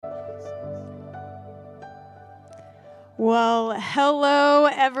Well, hello,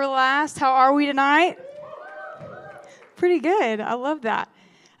 Everlast. How are we tonight? Pretty good. I love that.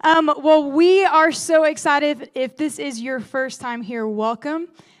 Well, we are so excited. If this is your first time here, welcome.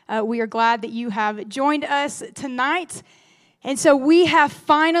 We are glad that you have joined us tonight. And so we have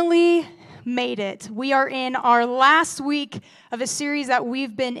finally made it. We are in our last week of a series that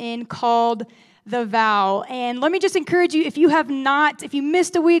we've been in called The Vow. And let me just encourage you, if you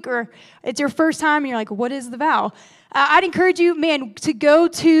missed a week or it's your first time and you're like, what is The Vow? I'd encourage you, to go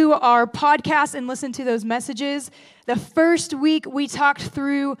to our podcast and listen to those messages. The first week, we talked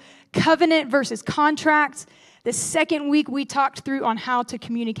through covenant versus contract. The second week, we talked through on how to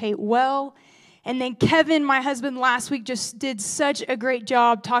communicate well. And then Kevin, my husband, last week just did such a great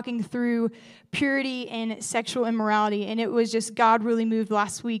job talking through purity and sexual immorality. And it was just God really moved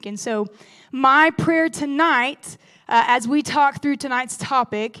last week. And so my prayer tonight, as we talk through tonight's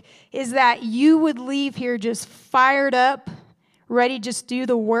topic, is that you would leave here just fired up, ready to just do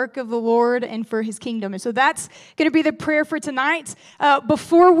the work of the Lord and for his kingdom. And so that's going to be the prayer for tonight.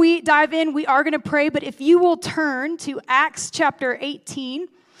 Before we dive in, we are going to pray, but if you will turn to Acts chapter 18,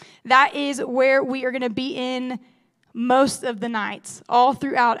 that is where we are going to be in most of the nights, all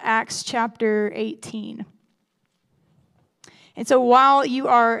throughout Acts chapter 18. And so while you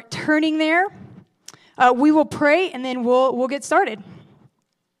are turning there, we will pray, and then we'll get started.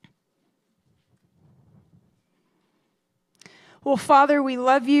 Well, Father, we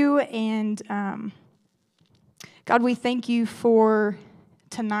love you, and God, we thank you for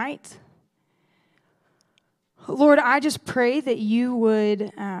tonight. Lord, I just pray that you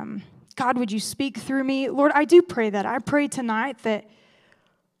would, God, would you speak through me? Lord, I do pray that. I pray tonight that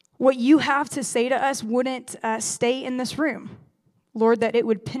what you have to say to us wouldn't stay in this room. Lord, that it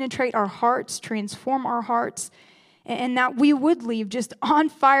would penetrate our hearts, transform our hearts, and that we would leave just on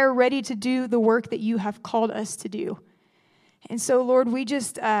fire, ready to do the work that you have called us to do. And so, Lord, we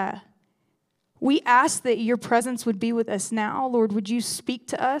ask that your presence would be with us now. Lord, would you speak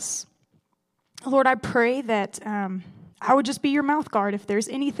to us? Lord, I pray that I would just be your mouth guard. If there's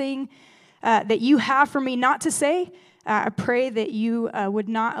anything that you have for me not to say, I pray that you would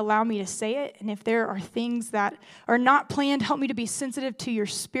not allow me to say it. And if there are things that are not planned, help me to be sensitive to your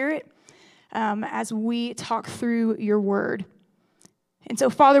spirit as we talk through your word. And so,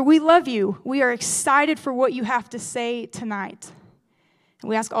 Father, we love you. We are excited for what you have to say tonight. And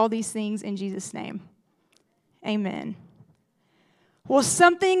we ask all these things in Jesus' name. Amen. Well,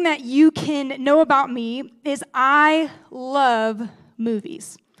 something that you can know about me is I love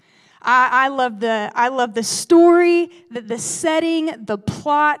movies. I love the story, the setting, the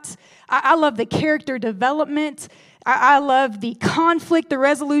plot. I love the character development. I love the conflict, the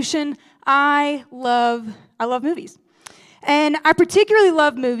resolution. I love movies. And I particularly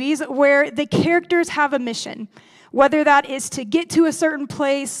love movies where the characters have a mission, whether that is to get to a certain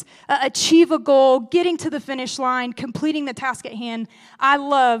place, achieve a goal, getting to the finish line, completing the task at hand. I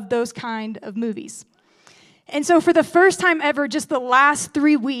love those kind of movies. And so for the first time ever, just the last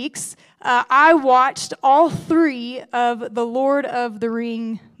 3 weeks, I watched all 3 of the Lord of the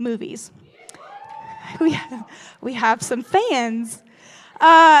Ring movies. We have some fans.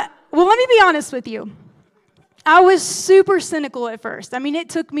 Well, let me be honest with you. I was super cynical at first. I mean, it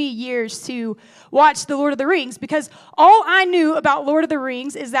took me years to watch The Lord of the Rings because all I knew about Lord of the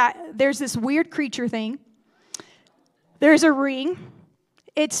Rings is that there's this weird creature thing. There's a ring.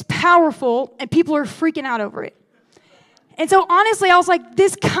 It's powerful, and people are freaking out over it. And so, honestly, I was like,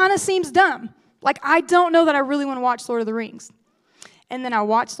 this kind of seems dumb. Like, I don't know that I really want to watch Lord of the Rings. And then I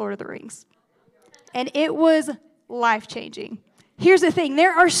watched Lord of the Rings. And it was life-changing. Here's the thing.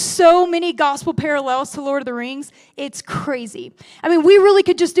 There are so many gospel parallels to Lord of the Rings. It's crazy. I mean, we really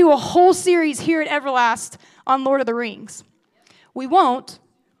could just do a whole series here at Everlast on Lord of the Rings. We won't,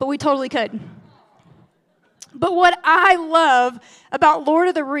 but we totally could. But what I love about Lord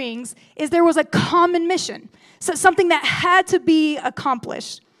of the Rings is there was a common mission, so something that had to be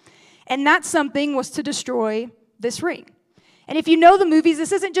accomplished. And that something was to destroy this ring. And if you know the movies,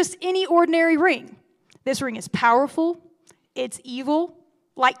 this isn't just any ordinary ring. This ring is powerful. It's evil,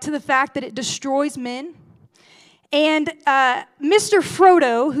 like to the fact that it destroys men. And Mr.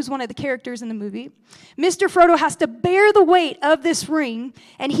 Frodo, who's one of the characters in the movie, Mr. Frodo has to bear the weight of this ring,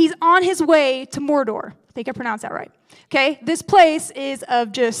 and he's on his way to Mordor. I think I pronounced that right. Okay, this place is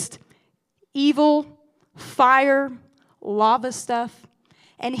of just evil, fire, lava stuff.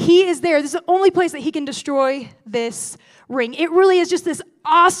 And he is there. This is the only place that he can destroy this ring. It really is just this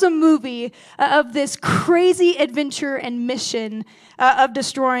awesome movie of this crazy adventure and mission of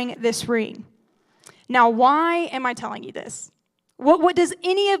destroying this ring. Now, why am I telling you this? What does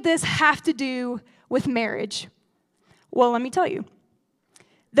any of this have to do with marriage? Well, let me tell you.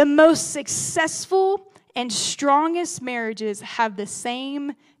 The most successful and strongest marriages have the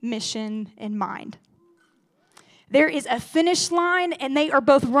same mission in mind. There is a finish line, and they are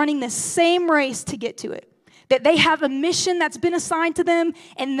both running the same race to get to it. That they have a mission that's been assigned to them,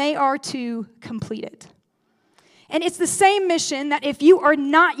 and they are to complete it. And it's the same mission that if you are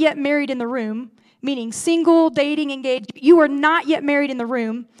not yet married in the room, meaning single, dating, engaged, you are not yet married in the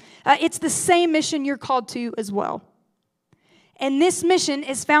room, it's the same mission you're called to as well. And this mission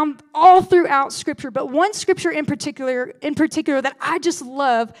is found all throughout Scripture, but one Scripture in particular that I just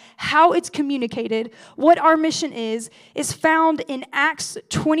love how it's communicated, what our mission is found in Acts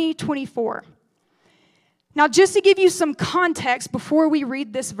 20:24. Now, just to give you some context before we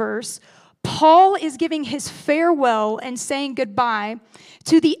read this verse, Paul is giving his farewell and saying goodbye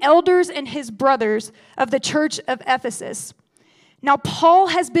to the elders and his brothers of the church of Ephesus. Now, Paul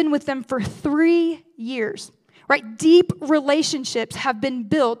has been with them for 3 years. Right? Deep relationships have been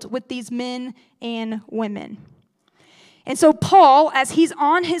built with these men and women. And so Paul, as he's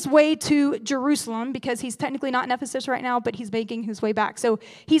on his way to Jerusalem, because he's technically not in Ephesus right now, but he's making his way back. So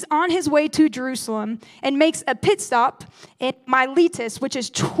he's on his way to Jerusalem and makes a pit stop in Miletus, which is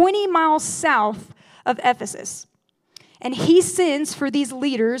 20 miles south of Ephesus. And he sends for these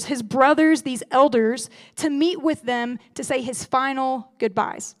leaders, his brothers, these elders, to meet with them to say his final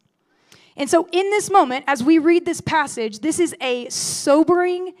goodbyes. And so in this moment, as we read this passage, this is a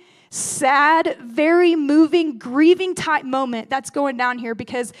sobering, sad, very moving, grieving type moment that's going down here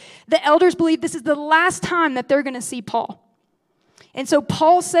because the elders believe this is the last time that they're going to see Paul. And so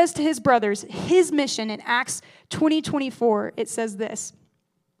Paul says to his brothers, his mission in Acts 20:24, it says this,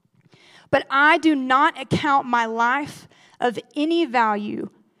 "But I do not account my life of any value,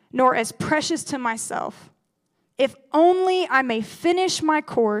 nor as precious to myself, if only I may finish my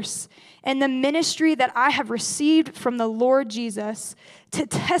course and the ministry that I have received from the Lord Jesus to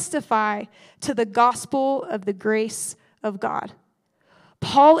testify to the gospel of the grace of God."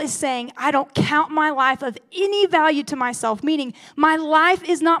 Paul is saying, I don't count my life of any value to myself, meaning my life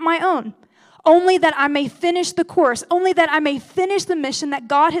is not my own, only that I may finish the course, only that I may finish the mission that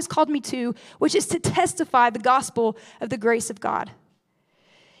God has called me to, which is to testify the gospel of the grace of God.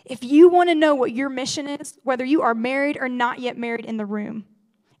 If you want to know what your mission is, whether you are married or not yet married in the room,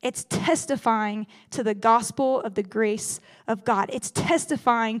 it's testifying to the gospel of the grace of God. It's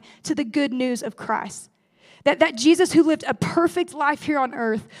testifying to the good news of Christ. That Jesus, who lived a perfect life here on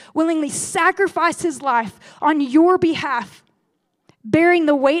earth, willingly sacrificed his life on your behalf, bearing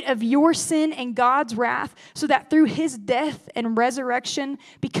the weight of your sin and God's wrath, so that through his death and resurrection,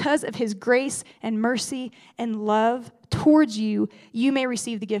 because of his grace and mercy and love towards you, you may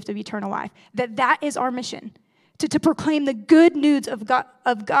receive the gift of eternal life. That is our mission. To proclaim the good news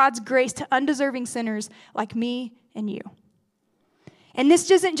of God's grace to undeserving sinners like me and you. And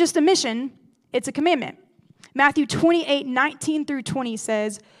this isn't just a mission, it's a commandment. Matthew 28:19-20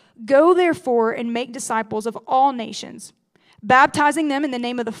 says, "Go therefore and make disciples of all nations, baptizing them in the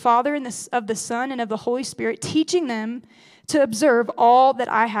name of the Father and of the Son and of the Holy Spirit, teaching them to observe all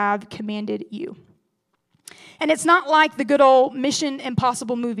that I have commanded you." And it's not like the good old Mission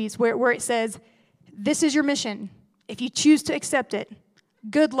Impossible movies where it says, this is your mission. If you choose to accept it,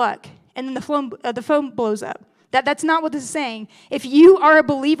 good luck. And then the phone blows up. That's not what this is saying. If you are a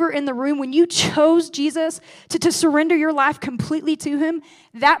believer in the room, when you chose Jesus to surrender your life completely to him,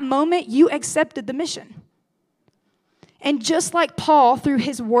 that moment you accepted the mission. And just like Paul, through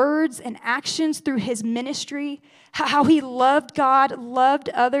his words and actions, through his ministry, how he loved God, loved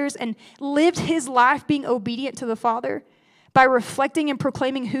others, and lived his life being obedient to the Father, by reflecting and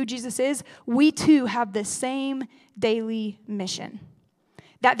proclaiming who Jesus is, we too have the same daily mission.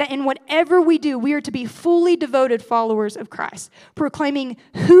 That in whatever we do, we are to be fully devoted followers of Christ, proclaiming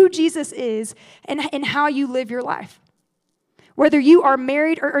who Jesus is and how you live your life. Whether you are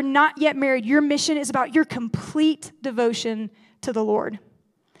married or not yet married, your mission is about your complete devotion to the Lord.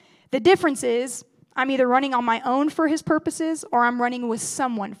 The difference is, I'm either running on my own for his purposes or I'm running with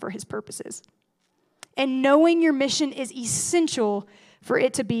someone for his purposes. And knowing your mission is essential for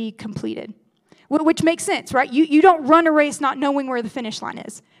it to be completed, which makes sense, right? You don't run a race not knowing where the finish line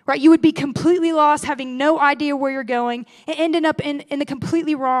is, right? You would be completely lost, having no idea where you're going, and ending up in the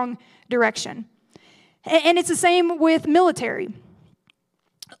completely wrong direction. And it's the same with military.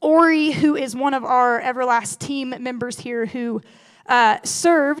 Ori, who is one of our Everlast team members here, who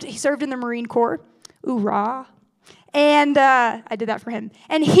served in the Marine Corps. Hoorah. And I did that for him.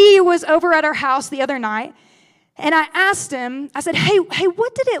 And he was over at our house the other night, and I asked him, I said, hey,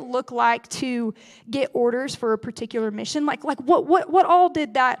 what did it look like to get orders for a particular mission? Like what all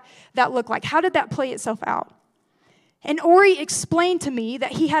did that look like? How did that play itself out? And Ori explained to me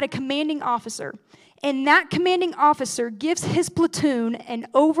that he had a commanding officer, and that commanding officer gives his platoon an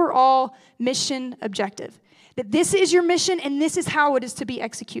overall mission objective. That this is your mission, and this is how it is to be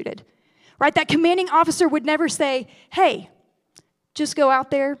executed. Right? That commanding officer would never say, hey, just go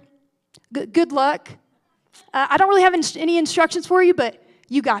out there. Good luck. I don't really have any instructions for you, but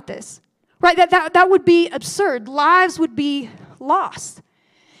you got this. Right? That would be absurd. Lives would be lost.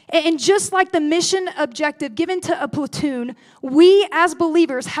 And just like the mission objective given to a platoon, we as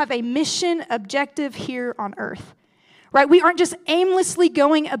believers have a mission objective here on earth. Right? We aren't just aimlessly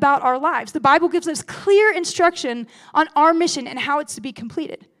going about our lives. The Bible gives us clear instruction on our mission and how it's to be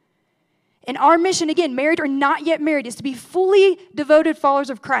completed. And our mission, again, married or not yet married, is to be fully devoted followers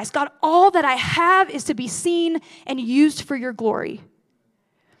of Christ. God, all that I have is to be seen and used for your glory.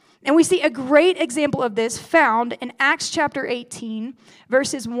 And we see a great example of this found in Acts chapter 18,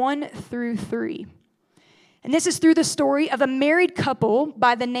 verses 1 through 3. And this is through the story of a married couple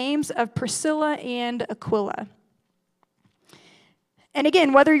by the names of Priscilla and Aquila. And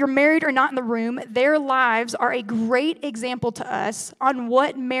again, whether you're married or not in the room, their lives are a great example to us on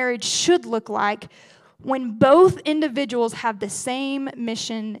what marriage should look like when both individuals have the same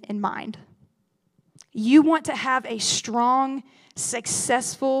mission in mind. You want to have a strong,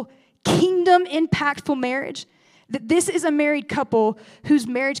 successful, kingdom-impactful marriage. That this is a married couple whose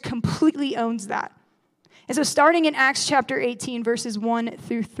marriage completely owns that. And so starting in Acts chapter 18, verses 1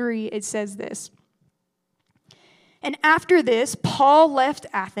 through 3, it says this. And after this, Paul left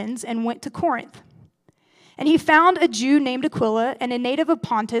Athens and went to Corinth. And he found a Jew named Aquila and a native of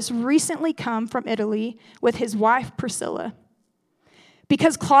Pontus recently come from Italy with his wife Priscilla,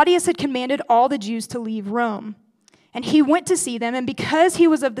 because Claudius had commanded all the Jews to leave Rome. And he went to see them, and because he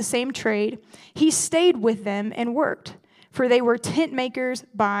was of the same trade, he stayed with them and worked, for they were tent makers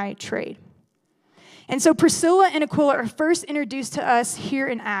by trade. And so Priscilla and Aquila are first introduced to us here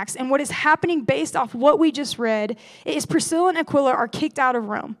in Acts, and what is happening based off what we just read is Priscilla and Aquila are kicked out of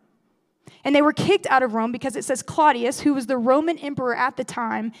Rome. And they were kicked out of Rome because it says Claudius, who was the Roman emperor at the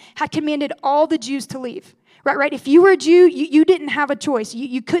time, had commanded all the Jews to leave. Right? If you were a Jew, you didn't have a choice.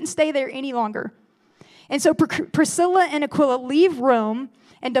 You couldn't stay there any longer. And so Priscilla and Aquila leave Rome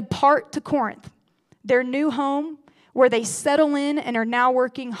and depart to Corinth, their new home, where they settle in and are now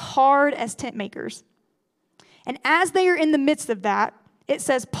working hard as tent makers. And as they are in the midst of that, it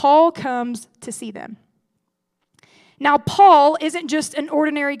says Paul comes to see them. Now, Paul isn't just an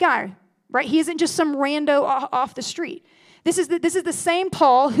ordinary guy, right? He isn't just some rando off the street. This is the same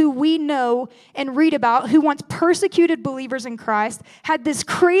Paul who we know and read about, who once persecuted believers in Christ, had this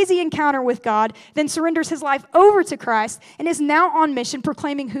crazy encounter with God, then surrenders his life over to Christ, and is now on mission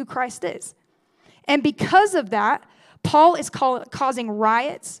proclaiming who Christ is. And because of that, Paul is causing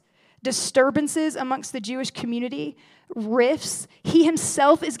riots, disturbances amongst the Jewish community, rifts. He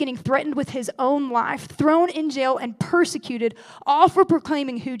himself is getting threatened with his own life, thrown in jail, and persecuted, all for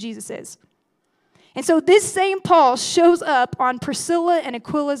proclaiming who Jesus is. And so this same Paul shows up on Priscilla and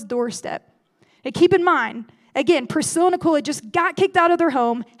Aquila's doorstep. Now keep in mind, again, Priscilla and Aquila just got kicked out of their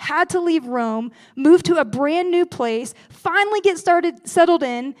home, had to leave Rome, moved to a brand new place, finally get settled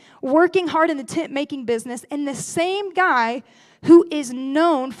in, working hard in the tent-making business, and the same guy who is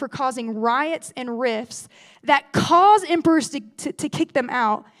known for causing riots and rifts that cause emperors to kick them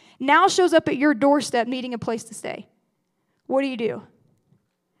out, now shows up at your doorstep needing a place to stay. What do?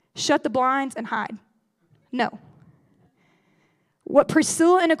 Shut the blinds and hide? No. What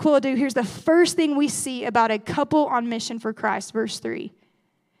Priscilla and Aquila do, here's the first thing we see about a couple on mission for Christ, verse 3.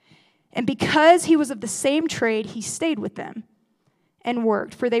 And because he was of the same trade, he stayed with them and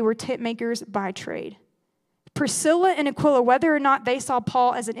worked, for they were tent makers by trade. Priscilla and Aquila, whether or not they saw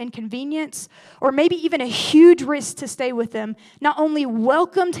Paul as an inconvenience or maybe even a huge risk to stay with them, not only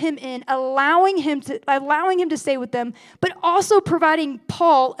welcomed him in, allowing him to stay with them, but also providing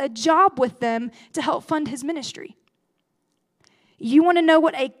Paul a job with them to help fund his ministry. You want to know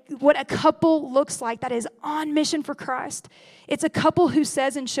what a couple looks like that is on mission for Christ? It's a couple who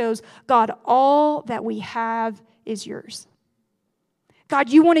says and shows, God, all that we have is yours. God,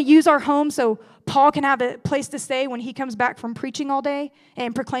 you want to use our home so Paul can have a place to stay when he comes back from preaching all day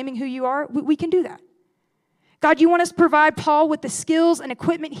and proclaiming who you are? We can do that. God, you want us to provide Paul with the skills and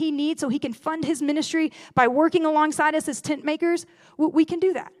equipment he needs so he can fund his ministry by working alongside us as tent makers? We can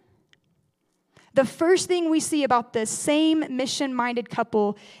do that. The first thing we see about the same mission-minded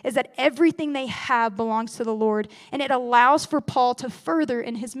couple is that everything they have belongs to the Lord, and it allows for Paul to further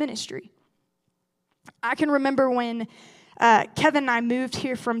in his ministry. I can remember when Kevin and I moved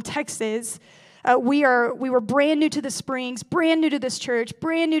here from Texas, We were brand new to the Springs, brand new to this church,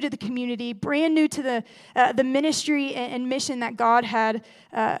 brand new to the community, brand new to the ministry and mission that God had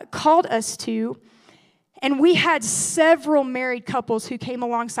called us to. And we had several married couples who came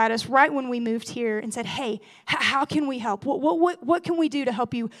alongside us right when we moved here and said, hey, how can we help? What can we do to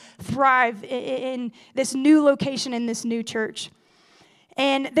help you thrive in this new location, in this new church?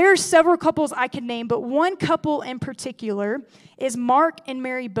 And there are several couples I could name, but one couple in particular is Mark and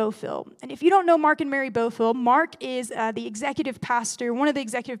Mary Bofill. And if you don't know Mark and Mary Bofill, Mark is the executive pastor, one of the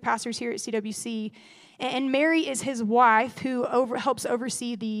executive pastors here at CWC, and Mary is his wife who helps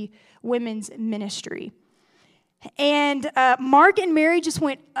oversee the women's ministry. And Mark and Mary just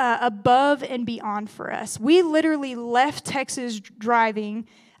went above and beyond for us. We literally left Texas driving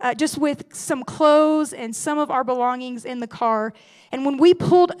just with some clothes and some of our belongings in the car. And when we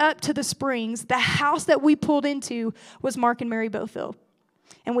pulled up to the Springs, the house that we pulled into was Mark and Mary Bofill.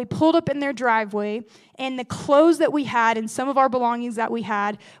 And we pulled up in their driveway, and the clothes that we had and some of our belongings that we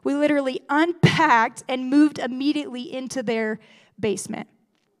had, we literally unpacked and moved immediately into their basement.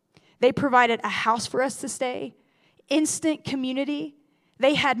 They provided a house for us to stay, instant community.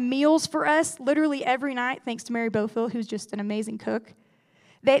 They had meals for us literally every night, thanks to Mary Bofill, who's just an amazing cook.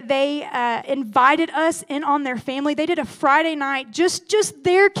 They invited us in on their family. They did a Friday night, just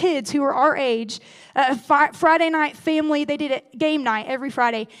their kids who were our age, Friday night family. They did a game night every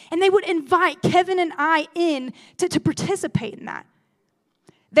Friday. And they would invite Kevin and I in to participate in that.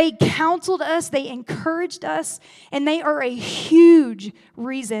 They counseled us, they encouraged us, and they are a huge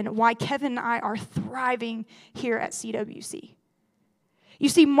reason why Kevin and I are thriving here at CWC. You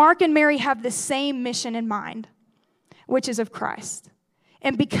see, Mark and Mary have the same mission in mind, which is of Christ.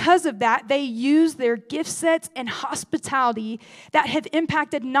 And because of that, they use their gift sets and hospitality that have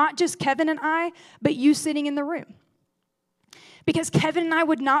impacted not just Kevin and I, but you sitting in the room. Because Kevin and I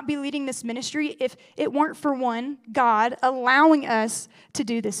would not be leading this ministry if it weren't for, one, God allowing us to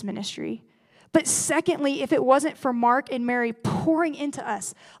do this ministry. But secondly, if it wasn't for Mark and Mary pouring into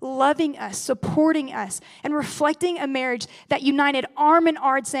us, loving us, supporting us, and reflecting a marriage that united arm in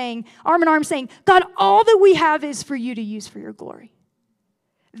arm saying, God, all that we have is for you to use for your glory.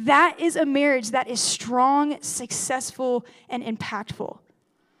 That is a marriage that is strong, successful, and impactful.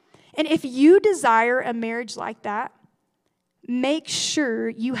 And if you desire a marriage like that, make sure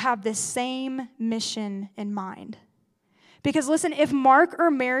you have the same mission in mind. Because listen, if Mark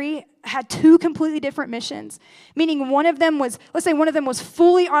or Mary had two completely different missions, meaning one of them was, let's say one of them was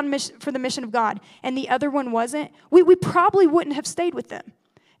fully on mission for the mission of God and the other one wasn't, we probably wouldn't have stayed with them.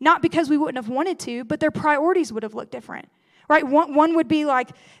 Not because we wouldn't have wanted to, but their priorities would have looked different. Right? One would be like,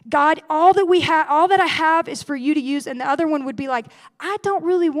 God, all that I have is for you to use. And the other one would be like, I don't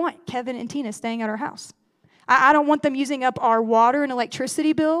really want Kevin and Tina staying at our house. I don't want them using up our water and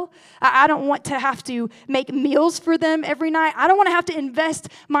electricity bill. I don't want to have to make meals for them every night. I don't want to have to invest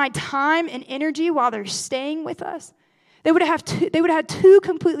my time and energy while they're staying with us. They would have had two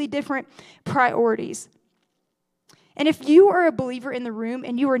completely different priorities. And if you are a believer in the room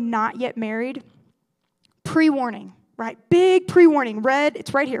and you are not yet married, pre-warning. Right? Big pre-warning, red,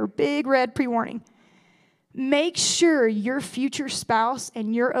 it's right here, big red pre-warning. Make sure your future spouse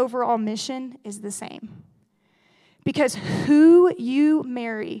and your overall mission is the same. Because who you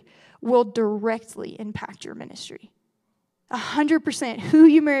marry will directly impact your ministry. 100%, who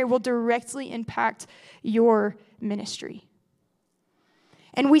you marry will directly impact your ministry.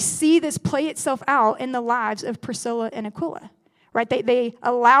 And we see this play itself out in the lives of Priscilla and Aquila. Right? They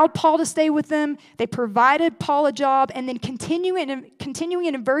allowed Paul to stay with them. They provided Paul a job. And then continuing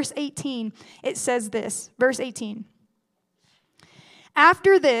in verse 18, it says this, verse 18.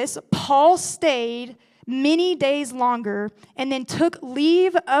 After this, Paul stayed many days longer and then took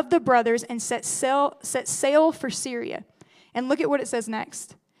leave of the brothers and set sail for Syria. And look at what it says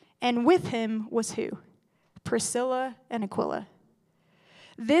next. And with him was who? Priscilla and Aquila.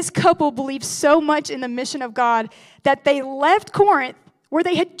 This couple believed so much in the mission of God that they left Corinth, where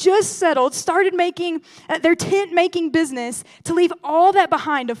they had just settled, started making their tent-making business, to leave all that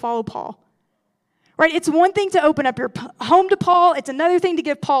behind to follow Paul. Right? It's one thing to open up your home to Paul. It's another thing to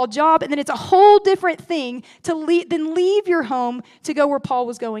give Paul a job. And then it's a whole different thing to leave your home to go where Paul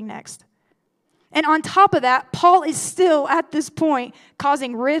was going next. And on top of that, Paul is still, at this point,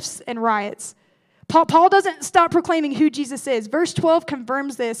 causing rifts and riots. Paul doesn't stop proclaiming who Jesus is. Verse 12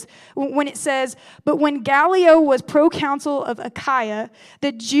 confirms this when it says, but when Gallio was proconsul of Achaia,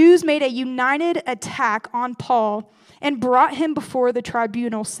 the Jews made a united attack on Paul and brought him before the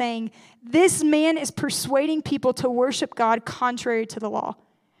tribunal, saying, this man is persuading people to worship God contrary to the law.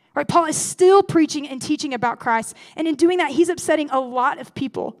 Right? Paul is still preaching and teaching about Christ, and in doing that, he's upsetting a lot of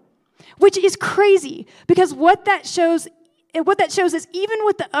people. which is crazy because what that shows is even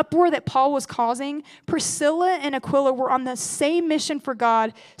with the uproar that Paul was causing, Priscilla and Aquila were on the same mission for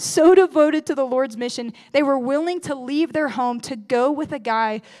God, so devoted to the Lord's mission, they were willing to leave their home to go with a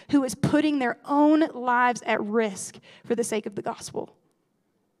guy who was putting their own lives at risk for the sake of the gospel.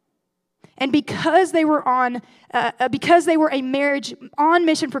 And because they were a marriage on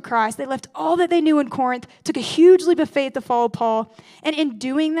mission for Christ, they left all that they knew in Corinth, took a huge leap of faith to follow Paul, and in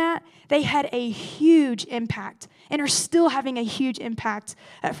doing that, they had a huge impact and are still having a huge impact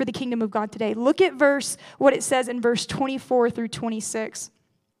for the kingdom of God today. Look at what it says in verse 24 through 26.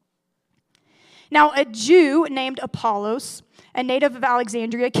 Now, a Jew named Apollos, a native of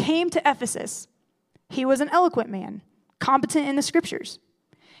Alexandria, came to Ephesus. He was an eloquent man, competent in the scriptures.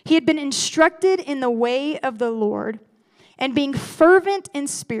 He had been instructed in the way of the Lord, and being fervent in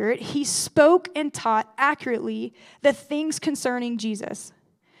spirit, he spoke and taught accurately the things concerning Jesus,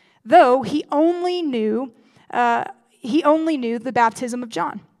 though he only knew the baptism of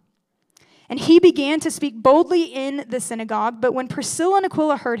John. And he began to speak boldly in the synagogue, but when Priscilla and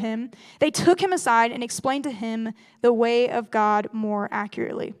Aquila heard him, they took him aside and explained to him the way of God more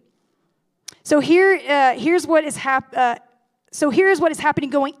accurately. So here's what is happening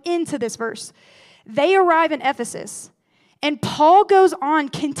going into this verse. They arrive in Ephesus, and Paul goes on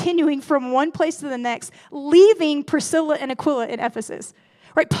continuing from one place to the next, leaving Priscilla and Aquila in Ephesus.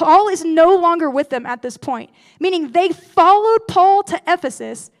 Right? Paul is no longer with them at this point, meaning they followed Paul to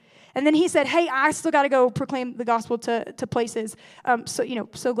Ephesus, and then he said, hey, I still got to go proclaim the gospel to places.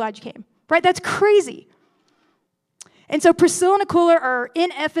 So glad you came. Right? That's crazy. And so Priscilla and Aquila are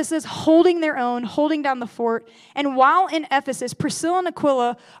in Ephesus holding their own, holding down the fort. And while in Ephesus, Priscilla and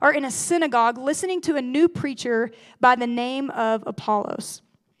Aquila are in a synagogue listening to a new preacher by the name of Apollos.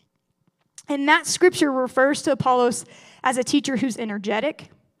 And that scripture refers to Apollos as a teacher who's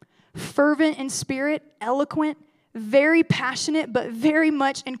energetic, fervent in spirit, eloquent, very passionate, but very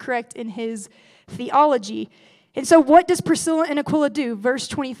much incorrect in his theology. And so what does Priscilla and Aquila do? Verse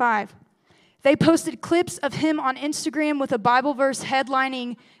 25. They posted clips of him on Instagram with a Bible verse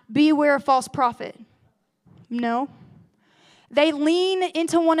headlining, "Beware of false prophet." No. They lean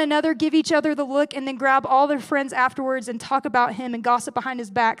into one another, give each other the look, and then grab all their friends afterwards and talk about him and gossip behind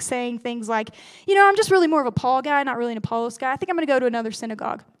his back, saying things like, I'm just really more of a Paul guy, not really an Apollos guy. I think I'm going to go to another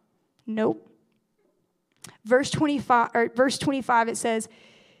synagogue. Nope. Verse 25, it says,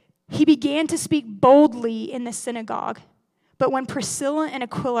 he began to speak boldly in the synagogue. But when Priscilla and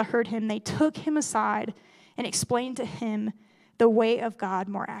Aquila heard him, they took him aside and explained to him the way of God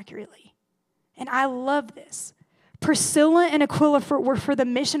more accurately. And I love this. Priscilla and Aquila were for the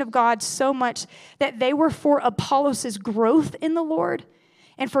mission of God so much that they were for Apollos' growth in the Lord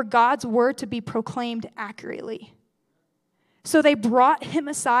and for God's word to be proclaimed accurately. So they brought him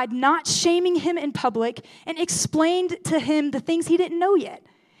aside, not shaming him in public, and explained to him the things he didn't know yet.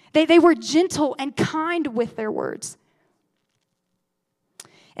 They were gentle and kind with their words.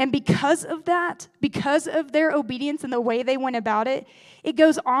 And because of that, because of their obedience and the way they went about it, it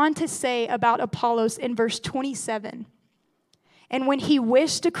goes on to say about Apollos in verse 27. And when he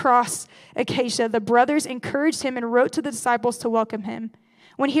wished to cross Acacia, the brothers encouraged him and wrote to the disciples to welcome him.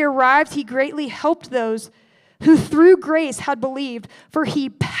 When he arrived, he greatly helped those who through grace had believed, for he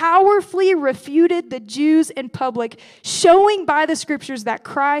powerfully refuted the Jews in public, showing by the scriptures that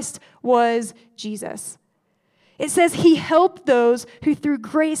Christ was Jesus. It says he helped those who through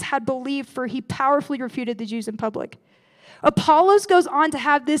grace had believed, for he powerfully refuted the Jews in public. Apollos goes on to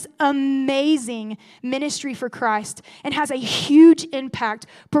have this amazing ministry for Christ and has a huge impact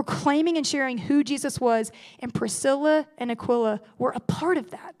proclaiming and sharing who Jesus was, and Priscilla and Aquila were a part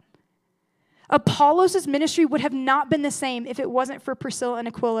of that. Apollos' ministry would have not been the same if it wasn't for Priscilla and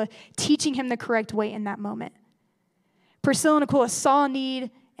Aquila teaching him the correct way in that moment. Priscilla and Aquila saw a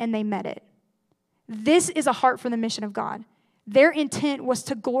need and they met it. This is a heart for the mission of God. Their intent was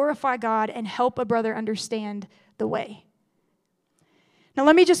to glorify God and help a brother understand the way. Now,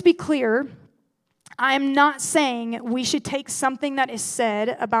 let me just be clear. I am not saying we should take something that is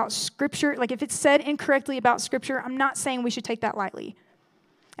said about Scripture, like if it's said incorrectly about Scripture, I'm not saying we should take that lightly.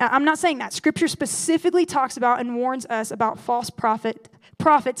 I'm not saying that. Scripture specifically talks about and warns us about false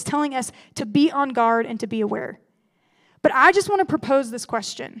prophets telling us to be on guard and to be aware. But I just want to propose this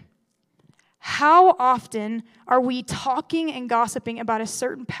question. How often are we talking and gossiping about a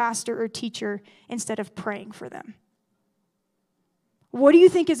certain pastor or teacher instead of praying for them? What do you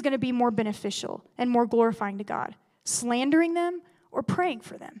think is going to be more beneficial and more glorifying to God? Slandering them or praying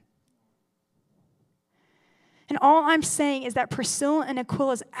for them? And all I'm saying is that Priscilla and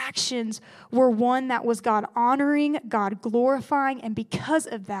Aquila's actions were one that was God-honoring, God-glorifying, and because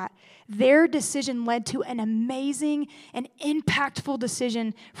of that, their decision led to an amazing and impactful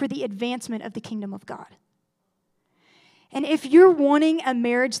decision for the advancement of the kingdom of God. And if you're wanting a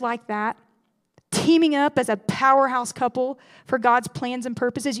marriage like that, teaming up as a powerhouse couple for God's plans and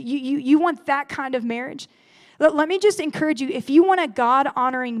purposes, you want that kind of marriage, let me just encourage you, if you want a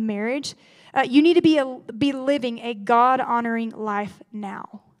God-honoring marriage, you need to be living a God-honoring life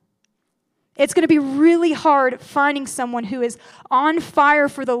now. It's going to be really hard finding someone who is on fire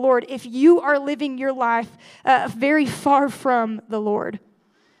for the Lord if you are living your life very far from the Lord.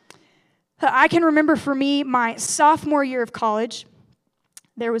 I can remember for me, my sophomore year of college,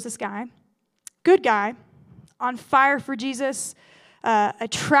 there was this guy, good guy, on fire for Jesus,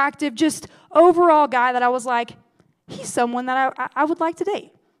 attractive, just overall guy that I was like, he's someone that I would like to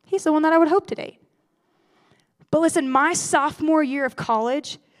date. He's the one that I would hope to date. But listen, my sophomore year of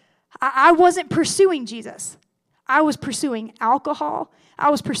college, I wasn't pursuing Jesus. I was pursuing alcohol. I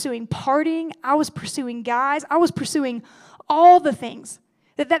was pursuing partying. I was pursuing guys. I was pursuing all the things.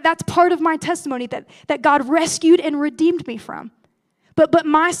 That's part of my testimony that God rescued and redeemed me from. But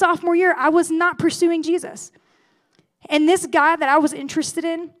my sophomore year, I was not pursuing Jesus. And this guy that I was interested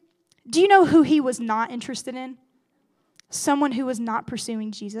in, do you know who he was not interested in? Someone who was not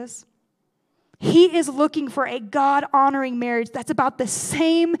pursuing Jesus. He is looking for a God-honoring marriage that's about the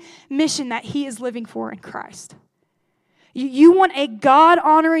same mission that he is living for in Christ. You want a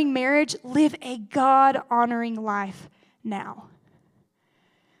God-honoring marriage? Live a God-honoring life now.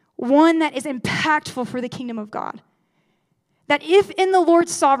 One that is impactful for the kingdom of God. That if in the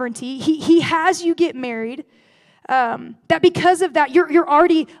Lord's sovereignty, he has you get married, that because of that, you're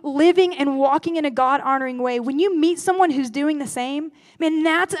already living and walking in a God-honoring way. When you meet someone who's doing the same, man,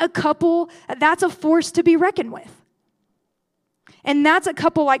 that's a couple, that's a force to be reckoned with. And that's a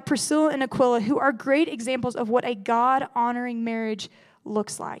couple like Priscilla and Aquila who are great examples of what a God-honoring marriage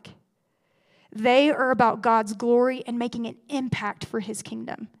looks like. They are about God's glory and making an impact for his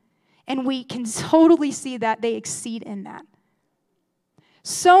kingdom. And we can totally see that they exceed in that.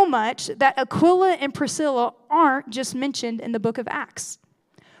 So much that Aquila and Priscilla aren't just mentioned in the book of Acts.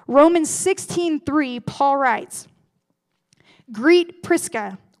 Romans 16:3, Paul writes, "Greet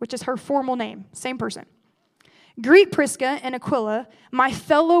Prisca," which is her formal name, same person. "Greet Prisca and Aquila, my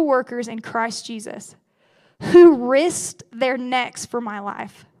fellow workers in Christ Jesus, who risked their necks for my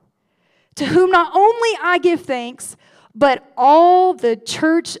life, to whom not only I give thanks, but all the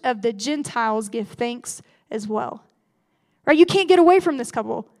church of the Gentiles give thanks as well." Right? You can't get away from this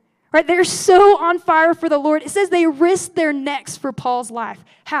couple. Right? They're so on fire for the Lord. It says they risked their necks for Paul's life.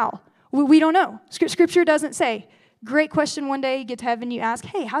 How? We don't know. Scripture doesn't say. Great question one day you get to heaven, you ask,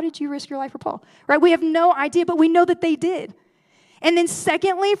 hey, how did you risk your life for Paul? Right? We have no idea, but we know that they did. And then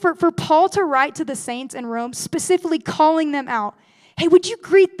secondly, for Paul to write to the saints in Rome, specifically calling them out, hey, would you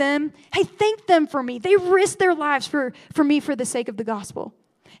greet them? Hey, thank them for me. They risked their lives for me for the sake of the gospel.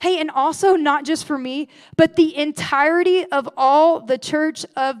 Hey, and also not just for me, but the entirety of all the church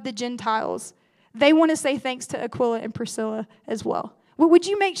of the Gentiles. They want to say thanks to Aquila and Priscilla as well. Would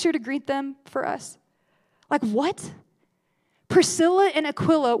you make sure to greet them for us? Like what? Priscilla and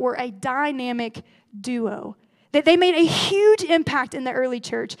Aquila were a dynamic duo. That they made a huge impact in the early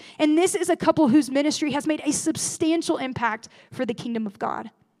church. And this is a couple whose ministry has made a substantial impact for the kingdom of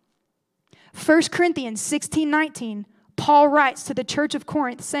God. 1 Corinthians 16:19, Paul writes to the church of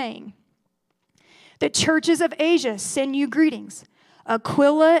Corinth saying, "The churches of Asia send you greetings.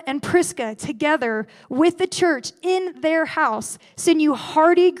 Aquila and Prisca, together with the church in their house, send you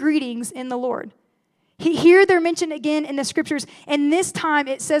hearty greetings in the Lord." Here they're mentioned again in the scriptures, and this time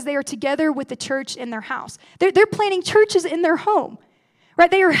it says they are together with the church in their house. They're planting churches in their home,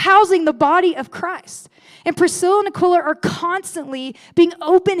 right? They are housing the body of Christ. And Priscilla and Aquila are constantly being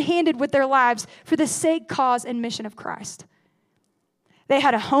open-handed with their lives for the sake, cause, and mission of Christ. They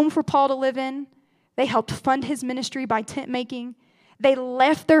had a home for Paul to live in. They helped fund his ministry by tent making. They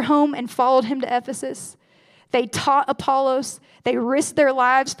left their home and followed him to Ephesus. They taught Apollos. They risked their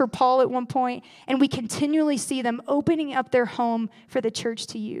lives for Paul at one point, and we continually see them opening up their home for the church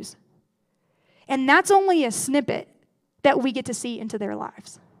to use. And that's only a snippet that we get to see into their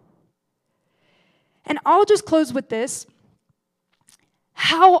lives. And I'll just close with this.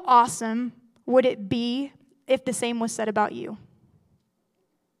 How awesome would it be if the same was said about you?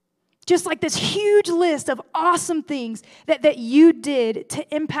 Just like this huge list of awesome things that you did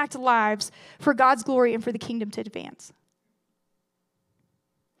to impact lives for God's glory and for the kingdom to advance.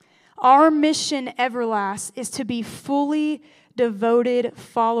 Our mission, Everlast, is to be fully devoted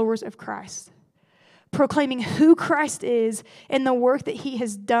followers of Christ. proclaiming who Christ is and the work that he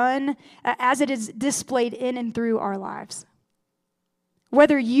has done as it is displayed in and through our lives.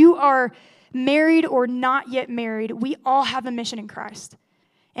 Whether you are married or not yet married, we all have a mission in Christ.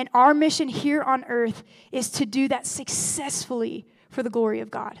 And our mission here on earth is to do that successfully for the glory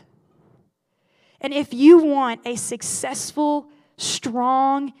of God. And if you want a successful,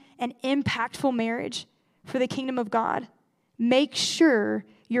 strong, and impactful marriage for the kingdom of God, make sure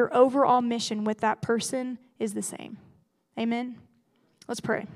your overall mission with that person is the same. Amen? Let's pray.